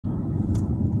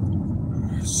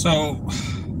So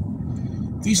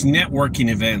these networking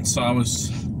events, I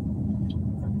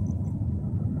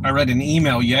read an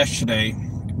email yesterday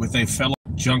with a fellow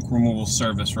junk removal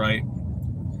service, right?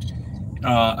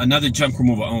 Another junk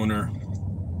removal owner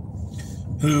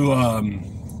who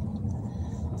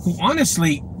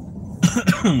honestly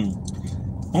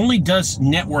only does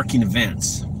networking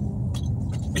events.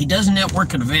 He does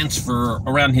networking events for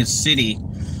around his city,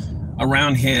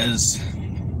 around his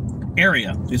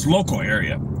area, his local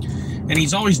area. And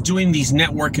he's always doing these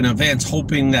networking events,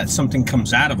 hoping that something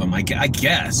comes out of them, I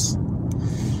guess.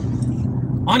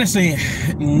 Honestly,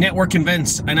 network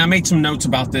events, and I made some notes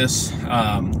about this,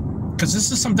 because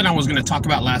this is something I was going to talk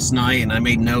about last night, and I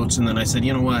made notes, and then I said,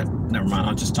 you know what, never mind,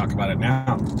 I'll just talk about it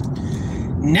now.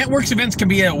 Networks events can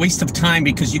be a waste of time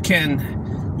because you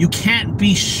can't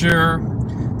be sure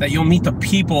that you'll meet the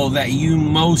people that you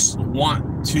most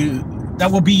want to,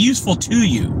 that will be useful to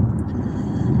you.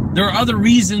 There are other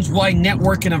reasons why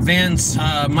networking events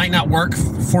might not work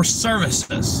for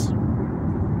services.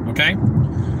 Okay?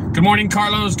 Good morning,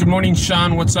 Carlos. Good morning,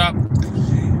 Sean. What's up?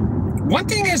 One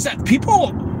thing is that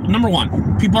people, number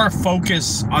one, people are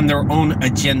focused on their own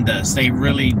agendas. They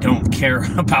really don't care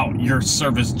about your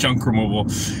service junk removal.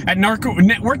 At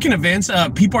networking events,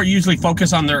 people are usually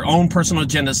focused on their own personal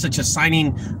agendas, such as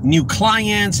signing new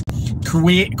clients,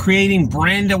 creating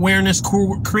brand awareness,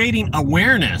 creating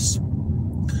awareness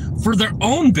for their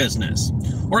own business,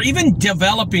 or even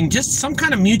developing just some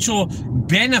kind of mutual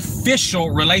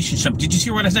beneficial relationship. Did you see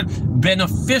what I said?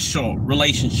 Beneficial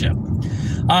relationship.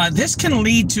 This can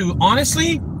lead to,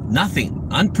 honestly, nothing.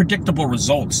 Unpredictable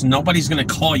results. Nobody's going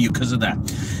to call you because of that.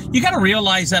 You got to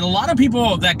realize that a lot of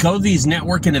people that go to these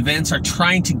networking events are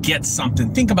trying to get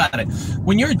something. Think about it.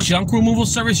 When you're a junk removal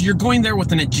service, you're going there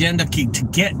with an agenda to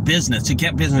get business,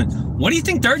 What do you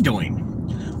think they're doing?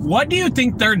 What do you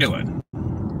think they're doing?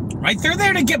 Right? They're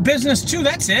there to get business too.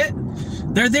 That's it.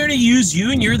 They're there to use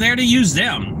you and you're there to use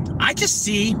them. I just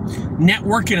see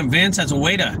networking events as a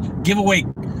way to give away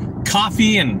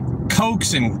coffee and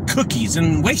Cokes and cookies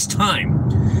and waste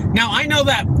time. Now, I know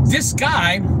that this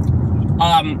guy,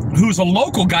 who's a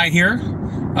local guy here,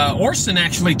 Orson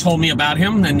actually told me about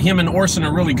him, and him and Orson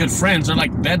are really good friends. They're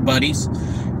like bed buddies.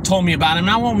 Told me about him.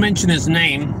 I won't mention his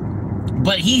name.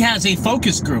 But he has a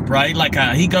focus group, right? Like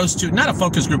he goes to, not a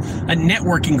focus group, a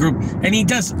networking group. And he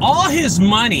does all his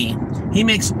money. He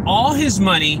makes all his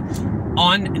money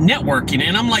on networking.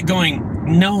 And I'm like going,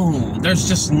 no, there's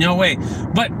just no way.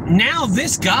 But now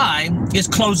this guy is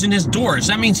closing his doors.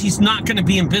 That means he's not going to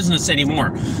be in business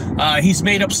anymore. He's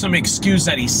made up some excuse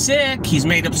that he's sick. He's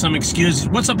made up some excuse.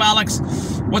 What's up, Alex?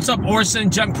 What's up, Orson?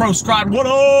 Junk Pro Squad. What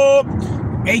up?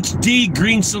 HD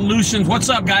Green Solutions. What's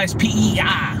up, guys?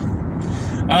 PEI.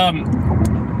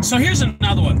 So here's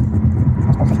another one.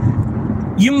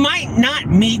 You might not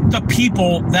meet the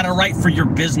people that are right for your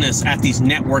business at these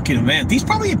networking events. These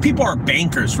probably people are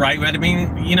bankers, right? I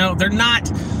mean, you know, they're not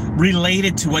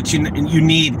related to what you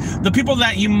need. The people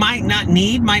that you might not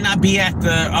need might not be at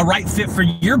a right fit for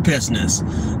your business.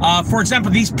 For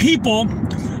example, these people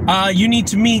you need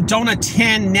to meet don't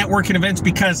attend networking events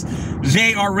because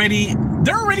they're already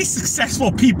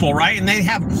successful people, right? And they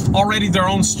have already their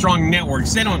own strong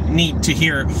networks. They don't need to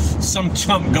hear some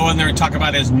chump go in there and talk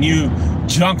about his new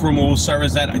junk removal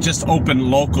service that just opened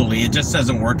locally. It just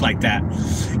doesn't work like that.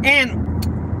 And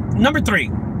number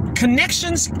 3,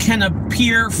 connections can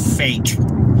appear fake.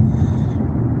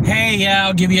 Hey, yeah,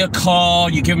 I'll give you a call.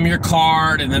 You give them your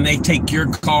card, and then they take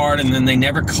your card, and then they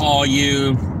never call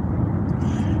you.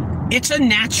 It's a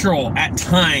natural at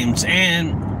times,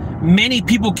 and many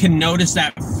people can notice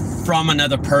that from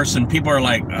another person. People are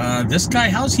like, this guy,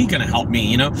 how's he going to help me?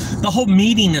 You know, the whole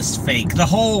meeting is fake. The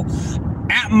whole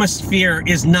atmosphere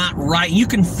is not right. You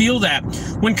can feel that.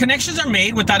 When connections are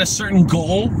made without a certain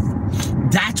goal,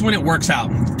 that's when it works out.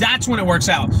 That's when it works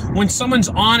out. When someone's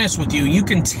honest with you, you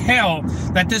can tell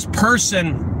that this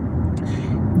person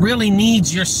really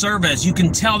needs your service. You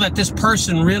can tell that this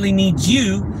person really needs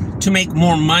you to make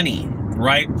more money,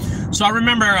 right? So I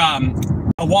remember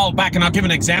a while back, and I'll give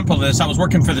an example of this. I was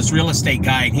working for this real estate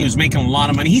guy, and he was making a lot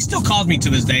of money. He still calls me to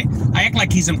this day. I act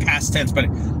like he's in past tense, but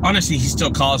honestly, he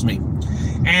still calls me.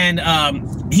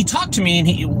 And he talked to me, and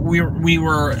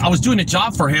I was doing a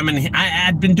job for him, and I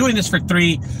had been doing this for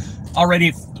 3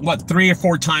 or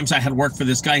 4 times I had worked for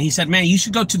this guy. And he said, man, you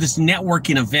should go to this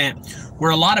networking event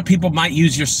where a lot of people might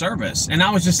use your service. And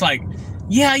I was just like,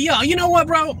 yeah, you know what,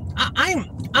 bro?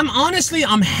 I'm honestly,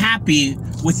 I'm happy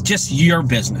with just your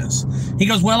business? He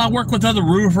goes, well, I work with other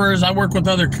roofers, I work with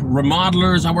other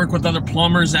remodelers, I work with other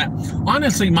plumbers that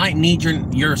honestly might need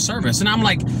your service. And I'm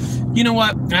like, you know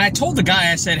what? And I told the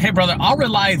guy, I said, hey brother, I'll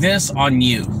rely this on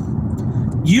you.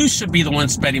 You should be the one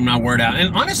spreading my word out.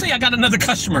 And honestly, I got another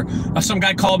customer. Some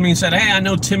guy called me and said, hey, I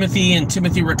know Timothy, and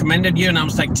Timothy recommended you. And I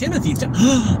was like, Timothy,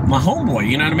 my homeboy,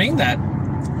 you know what I mean? That,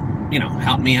 you know,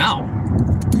 helped me out.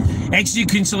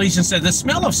 XG Consolation said, the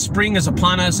smell of spring is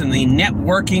upon us, and the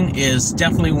networking is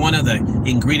definitely one of the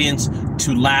ingredients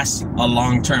to last a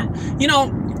long term. You know,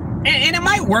 and it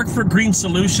might work for Green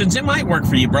Solutions. It might work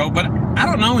for you, bro. But I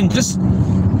don't know. And just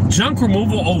junk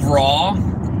removal overall,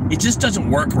 it just doesn't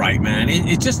work right, man.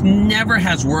 It just never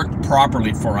has worked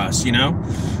properly for us, you know?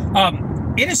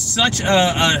 It is such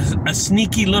a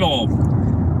sneaky little,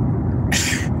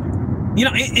 you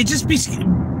know, it just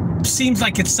seems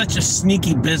like it's such a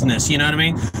sneaky business, you know what I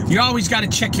mean? You always got to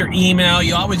check your email.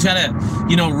 You always got to,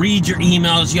 you know, read your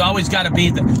emails. You always got to be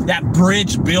that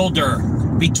bridge builder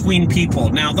between people.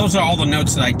 Now, those are all the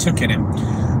notes that I took in it.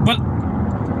 But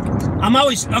I'm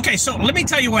always, okay, so let me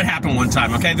tell you what happened one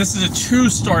time, okay? This is a true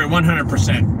story,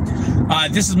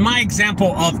 100%. This is my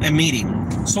example of a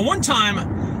meeting. So one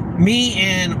time, me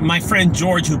and my friend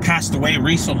George, who passed away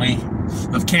recently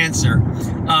of cancer,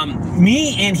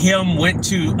 me and him went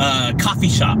to a coffee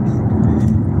shop.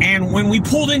 And when we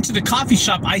pulled into the coffee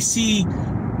shop, I see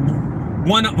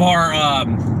one of our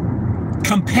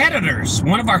competitors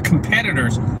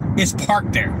is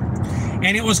parked there.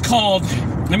 And it was called,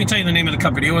 let me tell you the name of the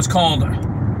company. It was called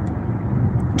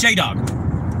J-Dog.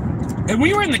 And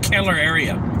we were in the Keller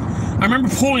area. I remember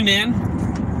pulling in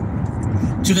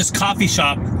to this coffee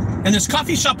shop. And this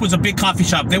coffee shop was a big coffee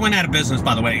shop. They went out of business,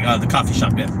 by the way, the coffee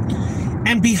shop did.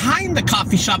 And behind the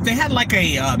coffee shop, they had like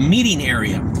a meeting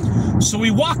area. So we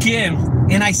walk in,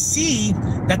 and I see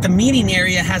that the meeting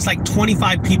area has like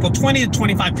 25 people, 20 to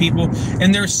 25 people,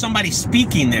 and there's somebody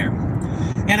speaking there.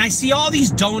 And I see all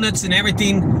these donuts and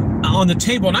everything on the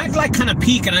table, and I'd like kind of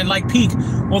peek, and I'd like peek.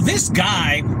 Well, this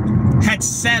guy had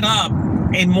set up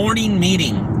a morning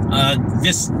meeting.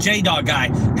 This J-Dog guy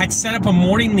had set up a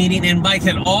morning meeting and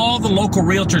invited all the local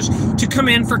realtors to come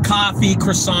in for coffee,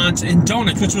 croissants, and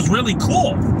donuts, which was really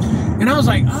cool. And I was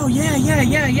like, oh, yeah.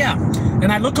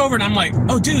 And I look over and I'm like,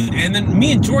 oh, dude. And then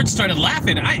me and George started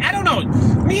laughing. I don't know.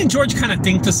 Me and George kind of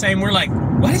think the same. We're like,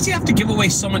 why does he have to give away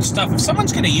so much stuff? If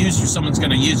someone's going to use you, someone's going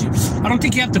to use you. I don't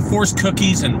think you have to force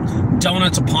cookies and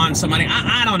donuts upon somebody.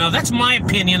 I don't know. That's my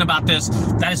opinion about this.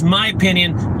 That is my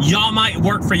opinion. Y'all might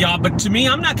work for y'all, but to me,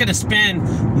 I'm not going to spend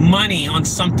money on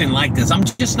something like this. I'm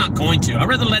just not going to. I'd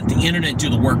rather let the internet do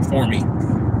the work for me.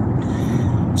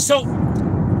 So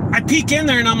I peek in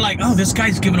there and I'm like, oh, this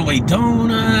guy's giving away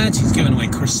donuts. He's giving away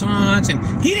croissants.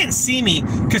 And he didn't see me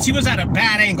because he was at a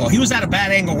bad angle. He was at a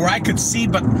bad angle where I could see,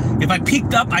 but if I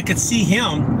peeked up, I could see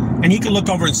him and he could look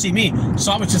over and see me.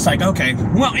 So I was just like, okay.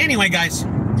 Well, anyway, guys,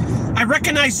 I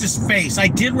recognized his face. I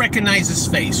did recognize his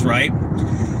face, right?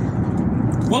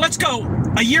 Well, let's go.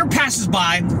 A year passes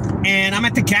by and I'm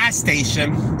at the gas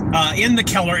station in the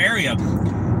Keller area.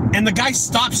 And the guy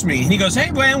stops me and he goes,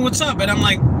 hey, man, what's up? And I'm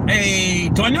like, hey,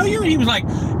 do I know you? And he was like,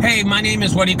 hey, my name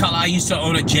is, what do you call it? I used to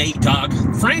own a J-Dog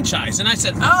franchise. And I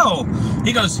said, oh.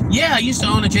 He goes, yeah, I used to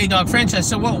own a J-Dog franchise. I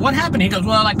said, well, what happened? He goes,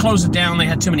 well, I closed it down. They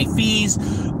had too many fees,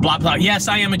 blah, blah. Yes,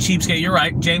 I am a cheapskate. You're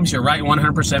right, James, you're right,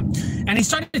 100%. And he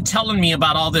started telling me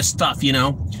about all this stuff, you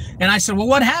know. And I said, well,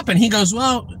 what happened? He goes,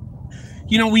 well,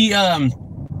 you know, we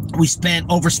overspent,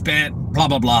 blah,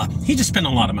 blah, blah. He just spent a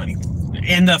lot of money.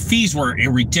 And the fees were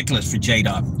ridiculous for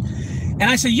J-Dog. And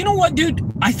I said, you know what, dude?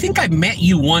 I think I met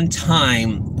you one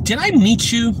time. Did I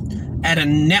meet you at a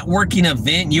networking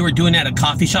event you were doing at a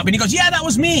coffee shop? And he goes, yeah, that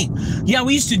was me. Yeah,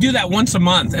 we used to do that once a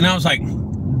month. And I was like,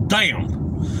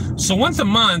 damn. So once a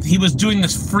month, he was doing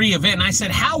this free event. And I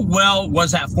said, how well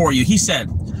was that for you? He said,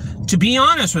 to be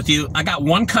honest with you, I got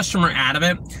one customer out of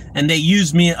it, and they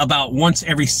used me about once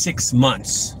every 6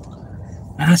 months.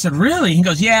 And I said, really? He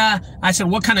goes, yeah. I said,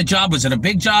 what kind of job? Was it a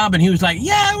big job? And he was like,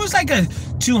 yeah, it was like a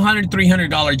 $200,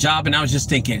 $300 job. And I was just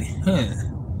thinking,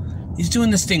 he's doing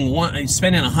this thing, he's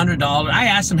spending $100. I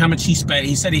asked him how much he spent.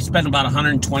 He said he spent about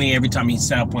 $120 every time he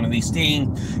set up one of these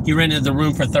things. He rented the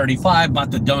room for $35, bought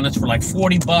the donuts for like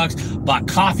 $40, bought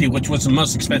coffee, which was the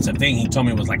most expensive thing. He told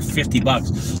me it was like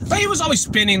 $50. But he was always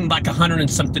spending like $100 and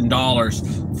something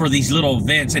for these little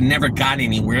events and never got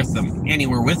anywhere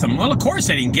with them. Well, of course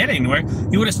they didn't get anywhere.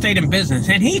 He would have stayed in business.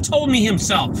 And he told me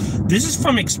himself, this is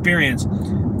from experience,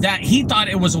 that he thought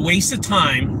it was a waste of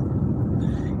time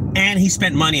and he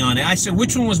spent money on it. I said,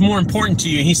 which one was more important to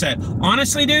you? He said,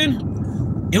 honestly, dude,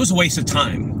 it was a waste of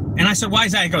time. And I said, why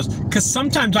is that? He goes, because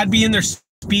sometimes I'd be in there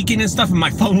speaking and stuff, and my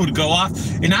phone would go off,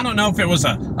 and I don't know if it was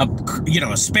a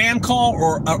spam call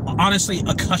or honestly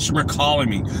a customer calling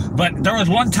me. But there was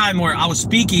one time where I was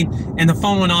speaking and the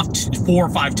phone went off 4 or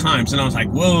 5 times, and I was like,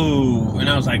 whoa. And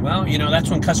I was like, well,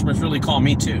 that's when customers really call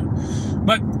me too.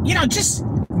 But just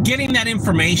getting that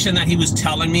information that he was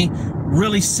telling me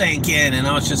really sank in, and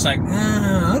I was just like,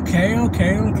 okay. And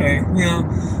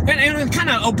it kind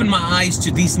of opened my eyes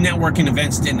to these networking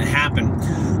events didn't happen.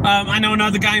 I know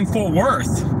another guy in Fort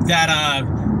Worth that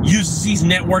uses these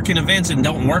networking events and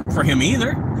don't work for him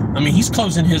either. I mean, he's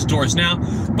closing his doors now.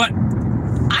 But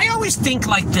I always think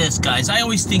like this, guys. I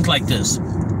always think like this.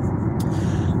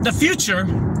 The future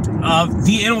of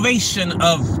the innovation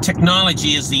of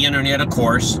technology is the internet, of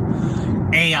course.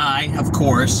 AI, of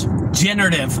course.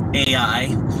 Generative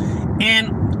AI.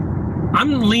 And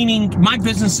my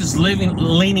business is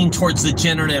leaning towards the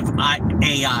generative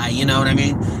AI, you know what I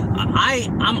mean?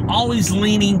 I'm always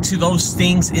leaning to those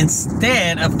things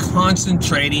instead of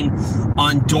concentrating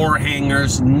on door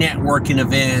hangers, networking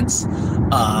events,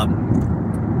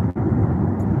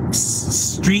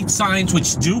 street signs,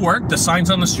 which do work. The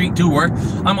signs on the street do work.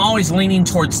 I'm always leaning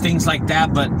towards things like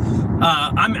that, but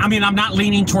I'm not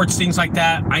leaning towards things like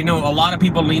that. I know a lot of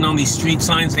people lean on these street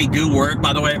signs. They do work,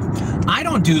 by the way. I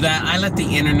don't do that. I let the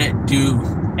internet do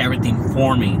everything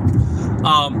for me.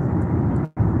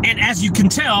 And as you can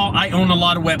tell, I own a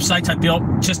lot of websites. I built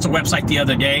just a website the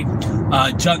other day,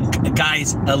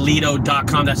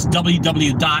 junkguysdfw.com. That's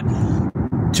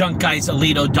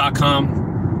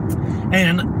www.junkguysdfw.com.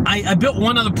 And I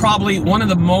built probably one of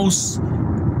the most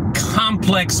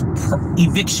complex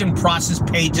eviction process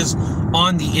pages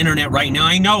on the internet right now.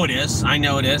 I know it is.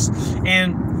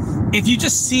 And if you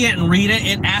just see it and read it,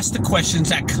 it asks the questions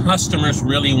that customers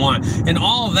really want. And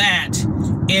all of that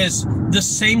is the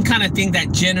same kind of thing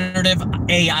that generative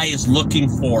AI is looking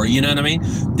for. You know what I mean?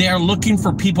 They're looking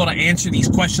for people to answer these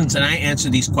questions, and I answer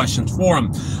these questions for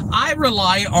them. I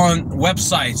rely on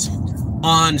websites,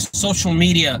 on social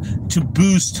media to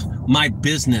boost my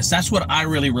business. That's what I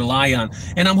really rely on.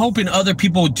 And I'm hoping other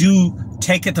people do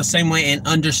take it the same way and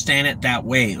understand it that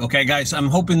way. Okay, guys, I'm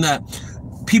hoping that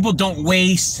people don't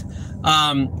waste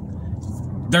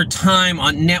their time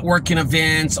on networking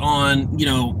events, on,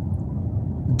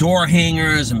 door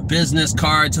hangers and business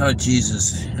cards. Oh,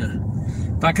 Jesus.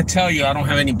 If I could tell you I don't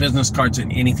have any business cards in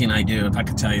anything I do, if I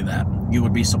could tell you that, you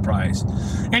would be surprised.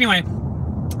 Anyway,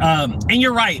 and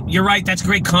you're right. That's a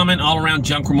great comment all around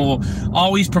junk removal.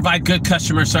 Always provide good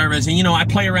customer service. And, I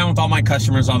play around with all my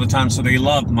customers all the time, so they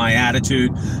love my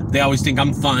attitude. They always think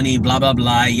I'm funny, blah, blah,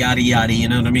 blah, yada, yada. You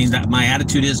know what I mean? That my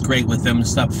attitude is great with them and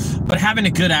stuff. But having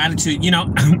a good attitude,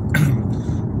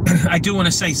 I do want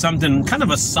to say something, kind of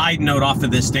a side note off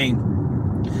of this thing,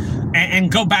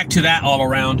 and go back to that all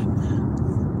around.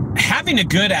 Having a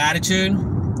good attitude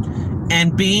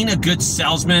and being a good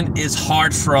salesman is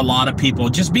hard for a lot of people.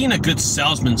 Just being a good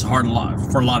salesman is hard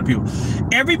for a lot of people.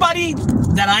 Everybody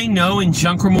that I know in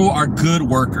junk removal are good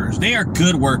workers. They are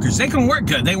good workers. They can work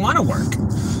good. They want to work.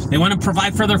 They want to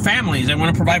provide for their families. They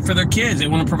want to provide for their kids. They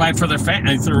want to provide for their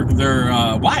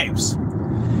wives.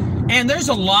 And there's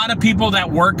a lot of people that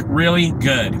work really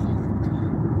good,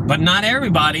 but not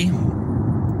everybody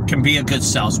can be a good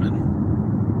salesman.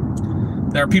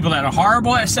 There are people that are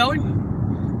horrible at selling.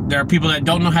 There are people that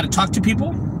don't know how to talk to people,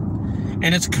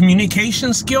 and it's a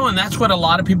communication skill, and that's what a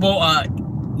lot of people,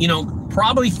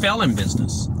 probably fail in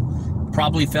business.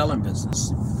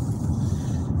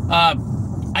 I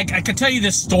could tell you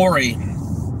this story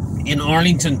in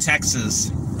Arlington,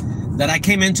 Texas, that I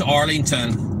came into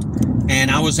Arlington, and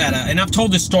I was and I've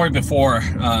told this story before.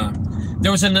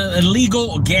 There was an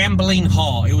illegal gambling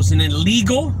hall. It was an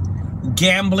illegal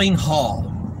gambling hall,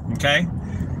 okay?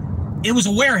 It was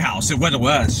a warehouse, is what it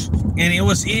was, and it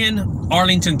was in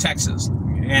Arlington, Texas.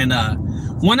 And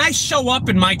when I show up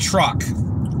in my truck,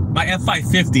 my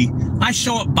F550, I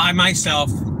show up by myself,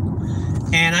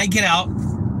 and I get out,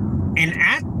 and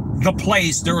at the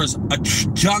place there was a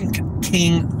Junk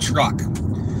King truck,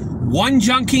 one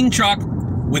Junk King truck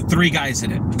with 3 guys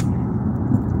in it.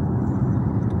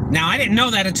 Now I didn't know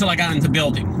that until I got into the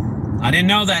building. I didn't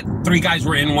know that 3 guys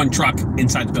were in one truck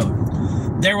inside the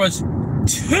building. There was 2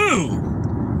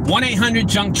 1-800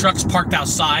 junk trucks parked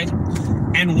outside,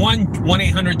 and one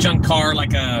 1-800 junk car,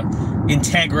 like a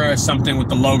Integra or something with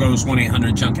the logos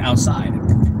 1-800 junk outside.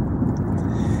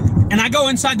 And I go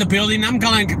inside the building, I'm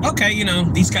going, okay,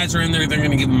 these guys are in there, they're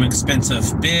going to give them an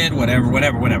expensive bid, whatever,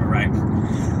 right?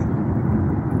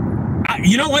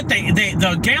 You know what?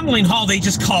 The gambling hall, they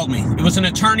just called me. It was an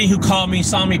attorney who called me,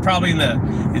 saw me probably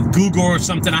in Google or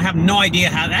something. I have no idea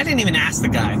how. I didn't even ask the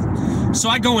guy. So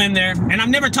I go in there, and I've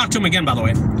never talked to him again, by the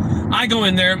way. I go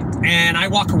in there and I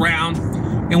walk around,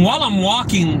 and while I'm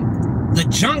walking, the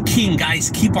Junk King guys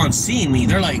keep on seeing me.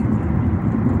 They're like,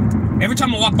 every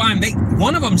time I walk by them,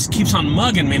 one of them keeps on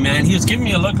mugging me, man. He was giving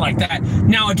me a look like that.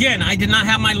 Now, again, I did not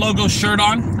have my logo shirt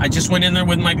on. I just went in there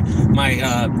with my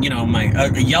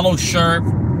yellow shirt,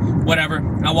 whatever.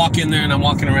 I walk in there and I'm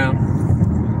walking around,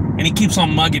 and he keeps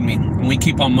on mugging me, and we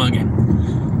keep on mugging.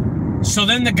 So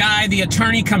then the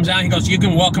attorney comes out. He goes, "You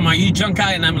can welcome, are you junk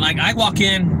guy?" And I'm like, I walk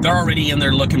in. They're already in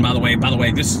there looking. By the way,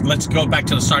 let's go back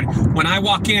to the start. When I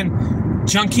walk in,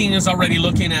 Junk King is already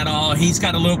looking at all. He's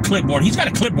got a little clipboard. He's got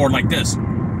a clipboard like this.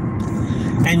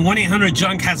 And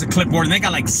 1-800-JUNK has a clipboard, and they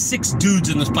got like 6 dudes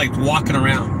in this place walking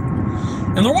around.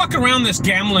 And they're walking around this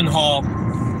gambling hall,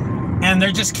 and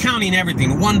they're just counting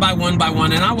everything one by one by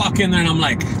one. And I walk in there, and I'm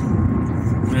like,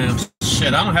 man,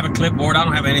 shit, I don't have a clipboard. I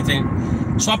don't have anything.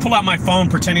 So I pull out my phone,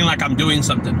 pretending like I'm doing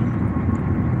something.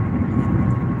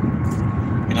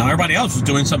 You know, everybody else was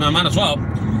doing something. I might as well.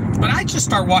 But I just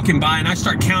start walking by, and I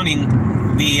start counting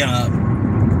the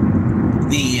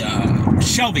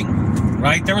shelving,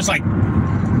 right? There was like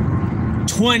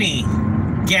 20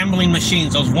 gambling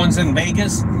machines, those ones in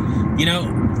Vegas, you know,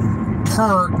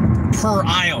 per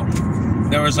aisle.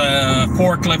 There was a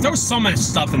forklift. There was so much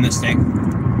stuff in this thing.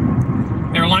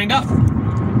 They were lined up.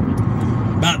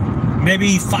 About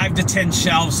maybe 5 to 10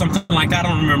 shelves, something like that. I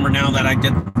don't remember now that I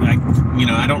did,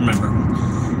 I don't remember.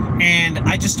 And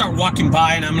I just start walking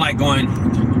by, and I'm like going,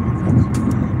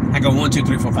 I go 1, 2,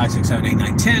 3, 4, 5, 6, 7, 8,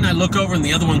 9, 10. I look over, and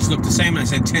the other ones look the same. And I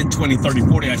said 10, 20, 30,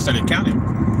 40. I started counting.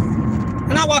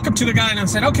 And I walk up to the guy, and I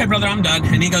said, "Okay, brother, I'm done."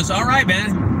 And he goes, "All right,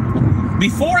 man."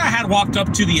 Before I had walked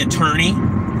up to the attorney,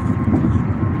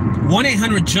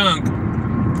 1-800-JUNK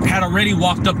had already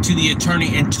walked up to the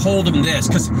attorney and told him this.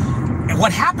 Because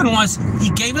what happened was, he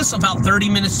gave us about 30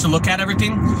 minutes to look at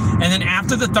everything. And then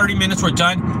after the 30 minutes were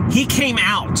done, he came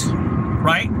out,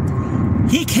 right?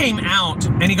 He came out,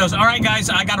 and he goes, "All right, guys,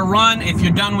 I got to run. If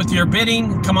you're done with your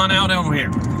bidding, come on out over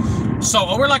here."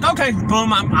 So we're like, okay,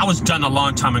 boom. I was done a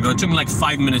long time ago. It took me like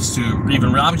 5 minutes to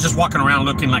even, I was just walking around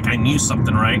looking like I knew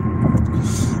something, right?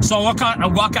 So I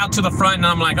walk out to the front, and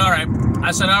I'm like, all right.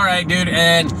 I said, "All right, dude."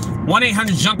 And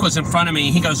 1-800-JUNK was in front of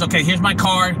me. He goes, "Okay, here's my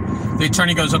card." The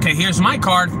attorney goes, "Okay, here's my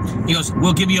card." He goes,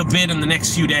 "We'll give you a bid in the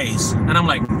next few days." And I'm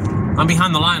like, I'm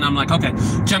behind the line. I'm like, okay.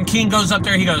 Junk King goes up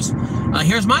there. He goes,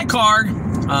 "Here's my card,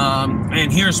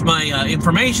 and here's my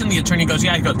information." The attorney goes,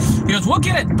 "Yeah." He goes, "We'll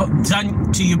get it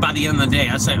done to you by the end of the day."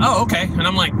 I say, "Oh, okay." And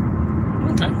I'm like,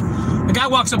 okay. The guy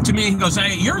walks up to me. He goes,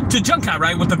 "Hey, you're the junk guy,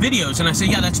 right, with the videos?" And I say,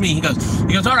 "Yeah, that's me." He goes,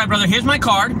 "All right, brother, here's my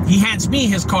card." He hands me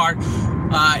his card,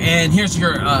 and here's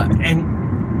your,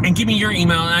 and give me your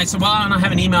email. And I said, "Well, I don't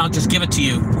have an email. I'll just give it to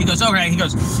you." He goes, "All right." He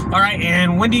goes, "All right,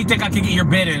 and when do you think I could get your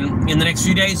bid in the next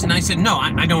few days?" And I said, "No,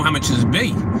 I know how much it's going to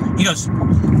be." He goes,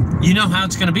 "You know how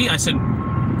it's going to be?" I said,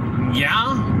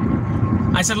 "Yeah."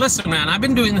 I said, "Listen, man, I've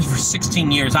been doing this for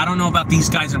 16 years. I don't know about these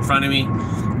guys in front of me,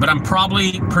 but I'm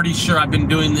probably pretty sure I've been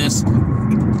doing this,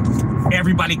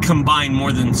 everybody combined,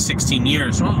 more than 16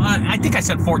 years. Well, I think I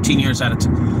said 14 years at it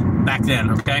back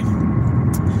then, okay?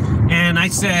 And I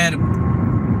said,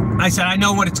 "I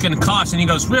know what it's going to cost." And he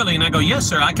goes, "Really?" And I go, "Yes,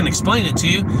 sir, I can explain it to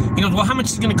you." He goes, "Well, how much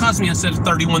is it going to cost me?" I said,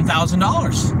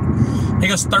 $31,000. He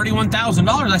goes,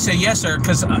 $31,000. I say, "Yes, sir,"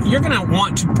 because you're going to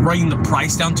want to bring the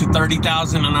price down to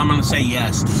 $30,000, and I'm going to say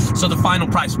yes. So the final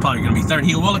price is probably going to be $30,000.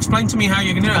 He goes, "Well, explain to me how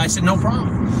you're going to do it." I said, "No problem.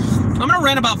 I'm going to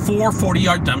rent about 4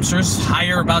 40-yard dumpsters,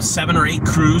 hire about 7 or 8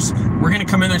 crews. We're going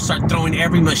to come in there and start throwing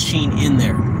every machine in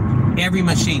there. Every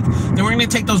machine. Then we're going to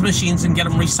take those machines and get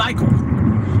them recycled.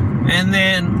 And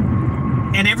then,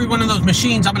 and every one of those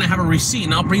machines, I'm going to have a receipt,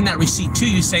 and I'll bring that receipt to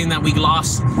you saying that we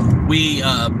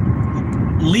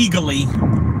legally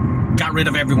got rid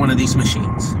of every one of these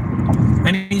machines."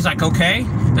 And he's like, "Okay."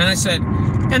 And I said,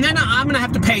 "And then I'm going to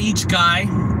have to pay each guy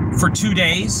for 2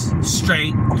 days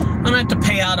straight. I'm going to have to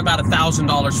pay out about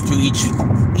 $1,000 to each,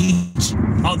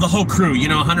 the whole crew, you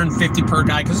know, 150 per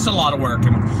guy, because it's a lot of work.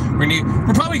 And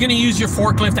we're probably going to use your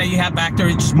forklift that you have back there,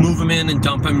 just move them in and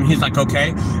dump them." And he's like,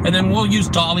 "Okay." And then we'll use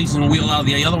dollies and wheel out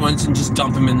the other ones and just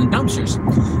dump them in the dumpsters.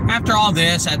 After all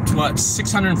this, at what,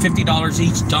 $650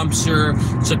 each dumpster,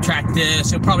 subtract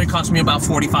this, it'll probably cost me about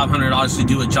 $4,500 to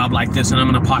do a job like this, and I'm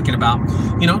going to pocket about,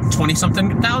 you know,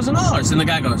 $20-something thousand. And the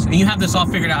guy goes, "And you have this all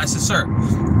figured out?" I said, "Sir,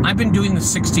 I've been doing this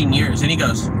 16 years. And he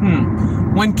goes,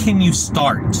 "When can you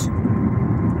start?"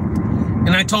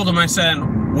 And I told him, I said,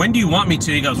 "When do you want me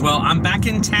to?" He goes, "Well, I'm back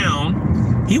in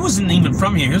town." He wasn't even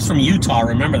from here. He was from Utah,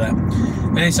 remember that.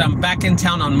 And he said, "I'm back in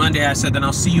town on Monday." I said, "Then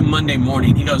I'll see you Monday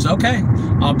morning." He goes, "Okay,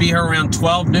 I'll be here around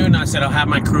 12 noon. I said, "I'll have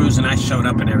my crews," and I showed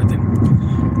up and everything.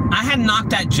 I had knocked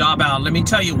that job out. Let me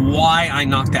tell you why I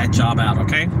knocked that job out,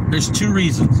 okay? There's two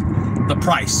reasons. The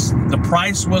price. The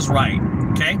price was right,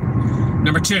 okay?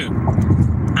 Number two,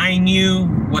 I knew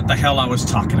what the hell I was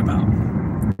talking about.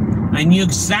 I knew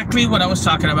exactly what I was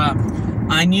talking about.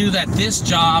 I knew that this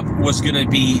job was going to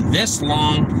be this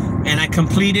long, and I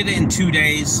completed it in 2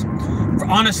 days.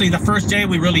 Honestly, the first day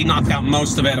we really knocked out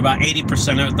most of it, about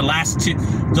 80% of it.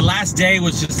 The last day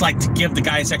was just like to give the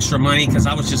guys extra money because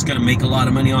I was just going to make a lot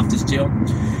of money off this deal.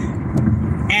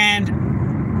 And,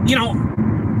 you know,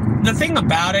 the thing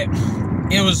about it,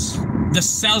 it was the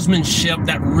salesmanship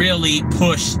that really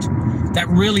pushed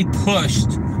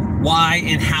why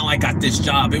and how I got this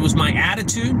job. It was my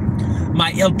attitude,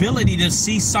 my ability to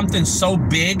see something so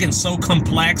big and so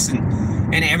complex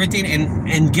and everything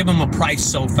and give them a price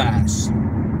so fast.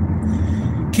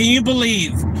 Can you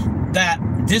believe that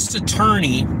this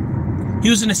attorney, he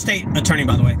was an estate attorney,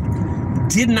 by the way,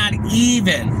 did not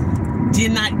even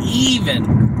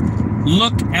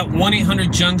look at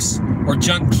 1-800-JUNKS or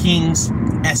Junk King's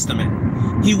estimate.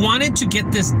 He wanted to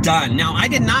get this done. Now, I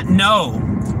did not know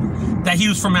that he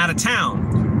was from out of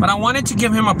town, but I wanted to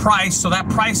give him a price, so that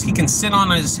price he can sit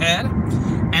on his head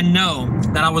and know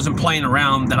that I wasn't playing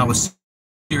around, that I was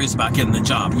serious about getting the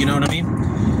job. You know what I mean?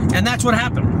 And that's what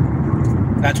happened.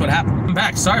 That's what happened. I'm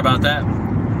back. Sorry about that.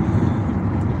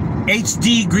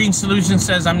 HD Green Solution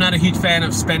says, I'm not a huge fan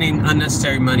of spending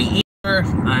unnecessary money either.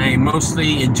 I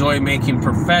mostly enjoy making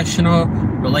professional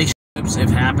relationships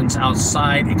if it happens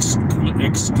outside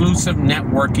exclusive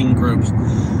networking groups.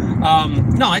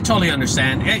 No, I totally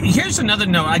understand. Here's another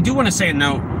note. I do want to say a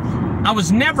note. I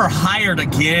was never hired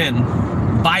again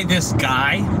by this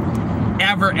guy.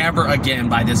 Ever again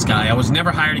by this guy. I was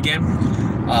never hired again.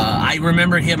 I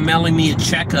remember him mailing me a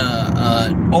check,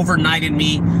 overnighting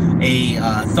me a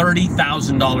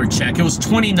 $30,000 check. It was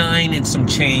 29 and some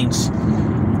change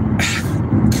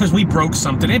because we broke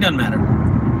something. It doesn't matter.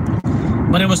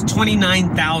 But it was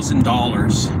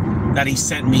 $29,000 that he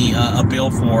sent me a bill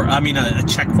for. I mean, a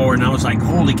check for, and I was like,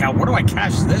 holy cow, where do I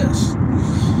cash this?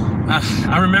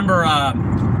 I remember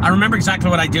exactly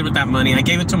what I did with that money. I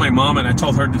gave it to my mom, and I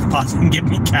told her to deposit and give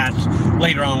me cash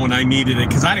later on when I needed it,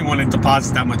 because I didn't want to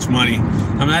deposit that much money.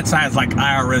 I mean, that side has like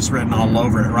IRS written all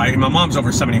over it, right? And my mom's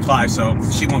over 75, so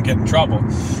she won't get in trouble.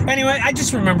 Anyway, I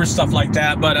just remember stuff like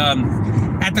that. But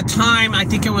at the time, I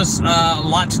think it was a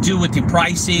lot to do with the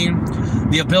pricing,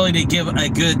 the ability to give a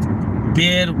good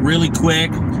bid really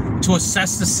quick, to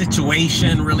assess the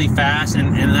situation really fast,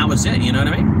 and that was it. You know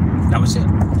what I mean? That was it.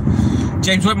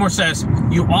 James Whitmore says,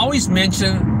 you always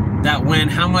mention that when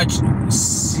how much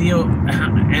seal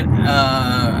and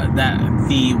that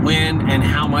the when and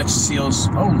how much seals.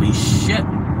 Holy shit.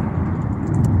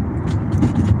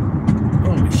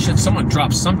 Holy shit, someone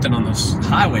dropped something on this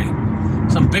highway.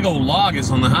 Some big old log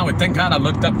is on the highway. Thank God I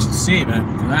looked up to see, man.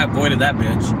 I avoided that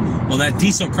bitch. Well, that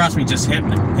diesel across me just hit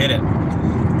it.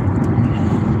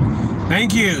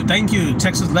 Thank you,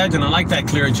 Texas Legend. I like that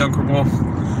clear junker ball.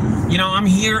 You know, I'm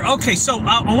here. Okay, so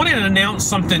I wanted to announce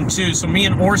something too. So me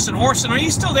and Orson, are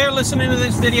you still there listening to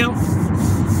this video?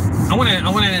 I want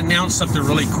to announce something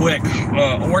really quick.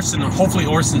 Orson, hopefully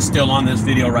Orson's still on this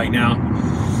video right now.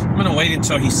 I'm gonna wait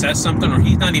until he says something, or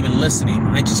he's not even listening.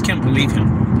 I just can't believe him.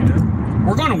 You know,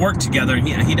 we're going to work together,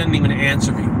 and he doesn't even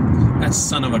answer me. That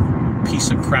son of a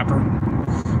piece of crapper.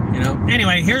 You know.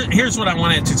 Anyway, here's what I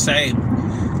wanted to say.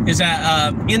 Is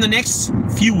that in the next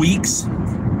few weeks,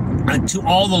 to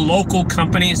all the local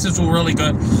companies, this is really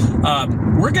good.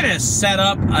 We're gonna set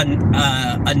up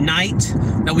a night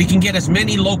that we can get as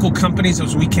many local companies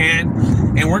as we can,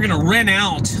 and we're gonna rent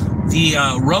out the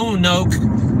Roanoke,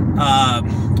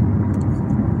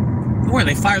 where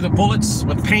they fire the bullets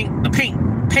with paint. The paint.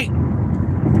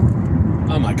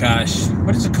 Oh my gosh,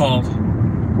 what is it called?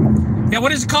 Yeah,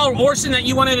 what is it called, Orson? That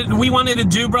we wanted to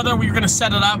do, brother. We were gonna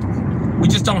set it up. We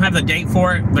just don't have the date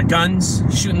for it. The guns,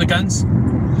 shooting the guns.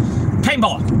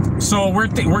 Paintball. So we're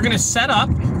going to set up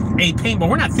a paintball.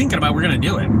 We're not thinking about it. We're going to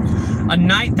do it. A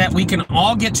night that we can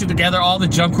all get together, all the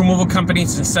junk removal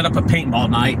companies, and set up a paintball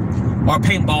night, or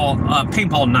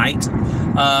paintball night.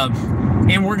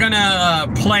 And we're going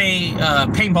to play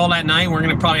paintball that night. We're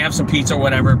going to probably have some pizza or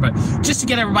whatever, but just to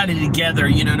get everybody together,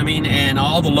 you know what I mean? And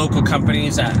all the local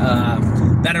companies that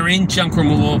are in junk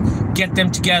removal, get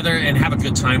them together and have a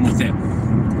good time with it.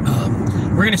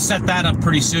 We're going to set that up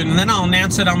pretty soon, and then I'll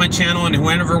announce it on my channel, and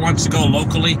whoever wants to go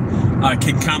locally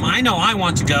can come. I know I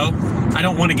want to go. I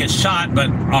don't want to get shot, but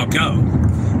I'll go.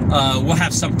 We'll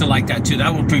have something like that too.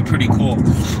 That would be pretty cool.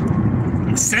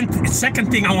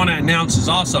 Second thing I want to announce is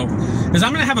I'm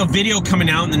going to have a video coming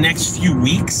out in the next few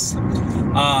weeks.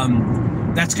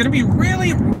 that's going to be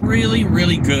really, really,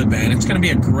 really good, man. It's going to be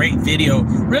a great video,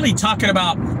 really talking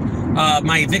about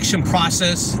my eviction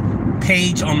process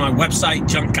page on my website,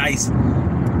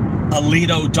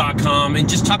 junkguysdfw.com, and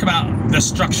just talk about the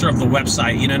structure of the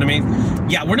website. You know what I mean?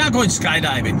 Yeah, we're not going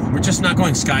skydiving. We're just not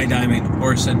going skydiving,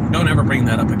 Orson. Don't ever bring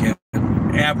that up again.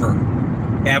 Ever.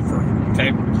 Okay?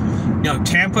 You know,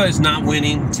 Tampa is not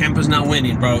winning. Tampa's not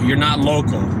winning, bro. You're not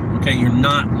local. Okay? You're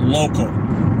not local.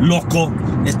 Local.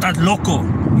 Estás loco.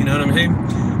 You know what I'm saying?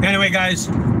 Anyway, guys,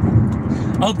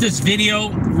 I hope this video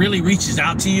really reaches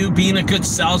out to you. Being a good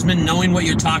salesman, knowing what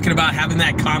you're talking about, having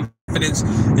that confidence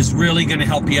is really going to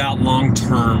help you out long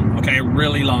term. Okay?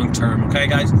 Really long term. Okay,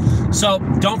 guys? So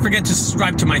don't forget to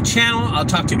subscribe to my channel. I'll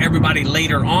talk to everybody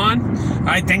later on. All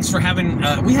right? Thanks for having,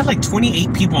 we had like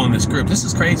 28 people on this group. This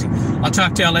is crazy. I'll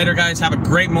talk to y'all later, guys. Have a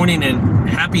great morning and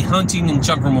happy hunting and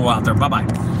junk removal out there. Bye-bye.